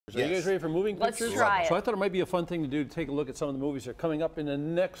Are you guys ready for moving pictures? Let's try it. So I thought it might be a fun thing to do, to take a look at some of the movies that are coming up in the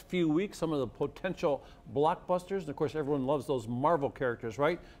next few weeks, some of the potential blockbusters. And of course, everyone loves those Marvel characters,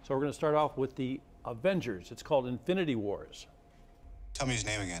 right? So we're going to start off with the Avengers. It's called Infinity Wars. Tell me his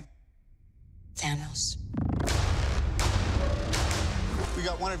name again. Thanos. We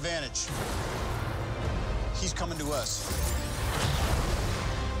got one advantage. He's coming to us.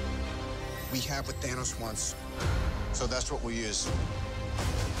 We have what Thanos wants, so that's what we'll use.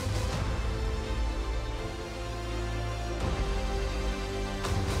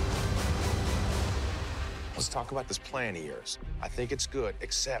 Let's talk about this plan of yours. I think it's good,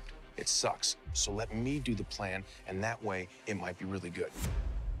 except it sucks. So let me do the plan, and that way it might be really good.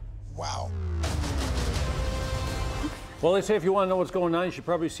 Wow. Well, they say if you want to know what's going on, you should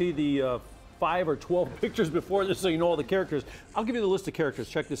probably see the 5 or 12 pictures before this so you know all the characters. I'll give you the list of characters.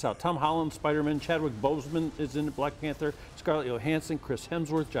 Check this out. Tom Holland, Spider-Man, Chadwick Boseman is in it, Black Panther, Scarlett Johansson, Chris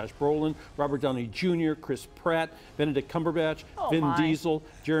Hemsworth, Josh Brolin, Robert Downey Jr., Chris Pratt, Benedict Cumberbatch, Vin Diesel,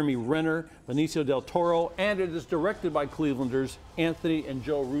 Jeremy Renner, Benicio del Toro, and it is directed by Clevelanders Anthony and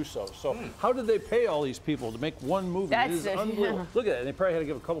Joe Russo. So how did they pay all these people to make one movie? It is unbelievable. Look at that. They probably had to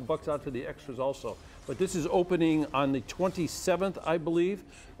give a couple bucks out to the extras also. But this is opening on the 27th, I believe,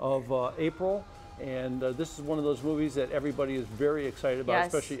 of April. And this is one of those movies that everybody is very excited about,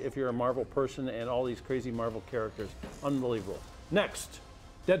 especially if you're a Marvel person and all these crazy Marvel characters. Unbelievable. Next,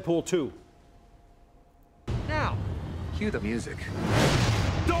 Deadpool 2. Now, cue the music.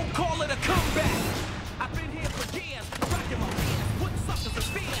 Don't call it a comeback. I've been here for years, rocking my hands, putting suckers in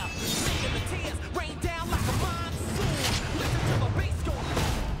fear, making the tears rain down like a monsoon. Listen to the bass go.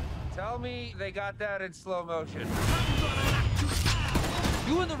 Tell me they got that in slow motion.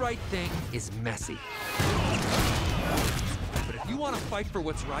 Doing the right thing is messy. But if you want to fight for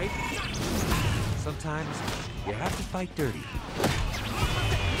what's right, sometimes you have to fight dirty.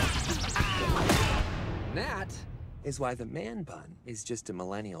 And that is why the man bun is just a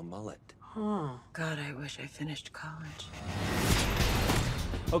millennial mullet. Oh, God, I wish I finished college.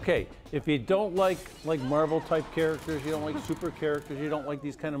 Okay, if you don't like Marvel-type characters, you don't like super characters, you don't like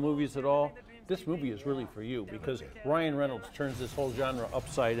these kind of movies at all, this movie is really for you because Ryan Reynolds turns this whole genre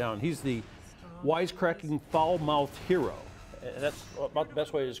upside down. He's the wisecracking, foul-mouthed hero. And that's about the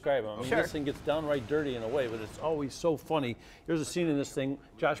best way to describe him. I mean, this thing gets downright dirty in a way, but it's always so funny. There's a scene in this thing,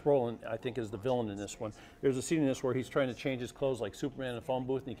 Josh Brolin, I think, is the villain in this one. There's a scene in this where he's trying to change his clothes like Superman in a phone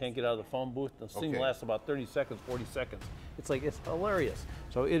booth, and he can't get out of the phone booth. The scene lasts about 30 seconds, 40 seconds. It's hilarious.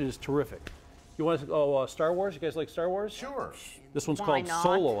 So it is terrific. You want to go Star Wars? You guys like Star Wars? Sure. This one's called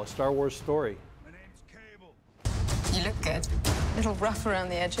Solo, a Star Wars story. My name's Cable. You look good. A little rough around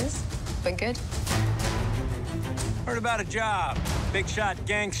the edges, but good. Heard about a job. Big shot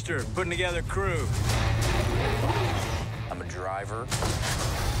gangster putting together a crew. I'm a driver,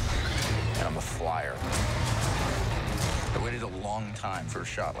 and I'm a flyer. I waited a long time for a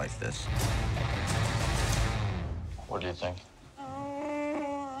shot like this. What do you think?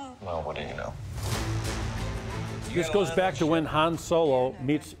 Well, what do you know? This goes back to when Han Solo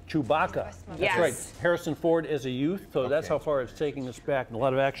meets Chewbacca. That's right. Harrison Ford as a youth, so that's how far it's taking us back, and a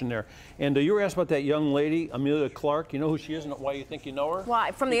lot of action there. And you were asked about that young lady, Emilia Clarke. You know who she is and why you think you know her?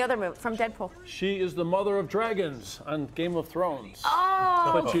 Why? From the other movie, from Deadpool. She is the mother of dragons on Game of Thrones.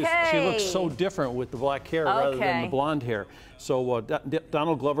 Oh, but she looks so different with the black hair rather than the blonde hair. So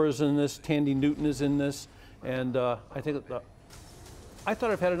Donald Glover is in this, Tandy Newton is in this, and I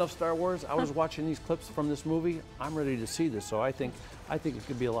thought I've had enough Star Wars. I was watching these clips from this movie. I'm ready to see this, so I think it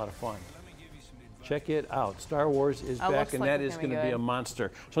could be a lot of fun. Check it out. Star Wars is back, and that is going to be a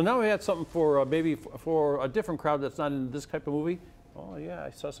monster. So now we had something for maybe for a different crowd that's not in this type of movie. Oh yeah, I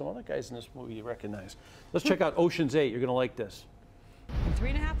saw some other guys in this movie you recognize. Let's check out Ocean's 8. You're going to like this. In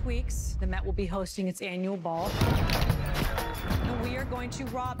 3.5 weeks, the Met will be hosting its annual ball, and we are going to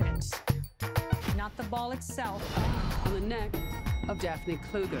rob it. Not the ball itself. On the neck of Daphne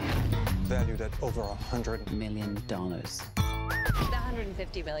Kluger. Valued at over $100 million.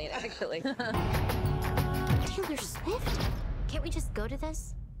 150 million, actually. Taylor Swift? Can't we just go to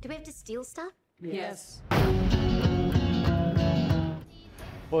this? Do we have to steal stuff? Yes.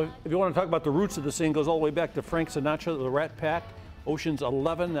 Well, if you want to talk about the roots of the scene, it goes all the way back to Frank Sinatra, the Rat Pack. Ocean's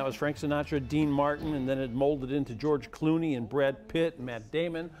 11, that was Frank Sinatra, Dean Martin, and then it molded into George Clooney and Brad Pitt, and Matt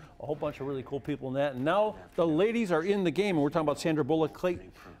Damon, a whole bunch of really cool people in that. And now the ladies are in the game, and we're talking about Sandra Bullock, Cate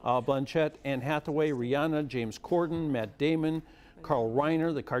Blanchett, Anne Hathaway, Rihanna, James Corden, Matt Damon, Carl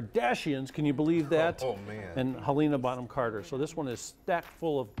Reiner, the Kardashians, can you believe that? Oh man. And Helena Bonham Carter. So this one is stacked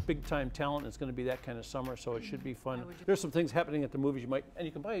full of big-time talent. It's going to be that kind of summer, so it should be fun. There's some things happening at the movies and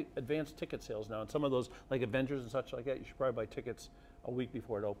you can buy advanced ticket sales now. And some of those, like Avengers and such like that, you should probably buy tickets a week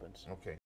before it opens. Okay.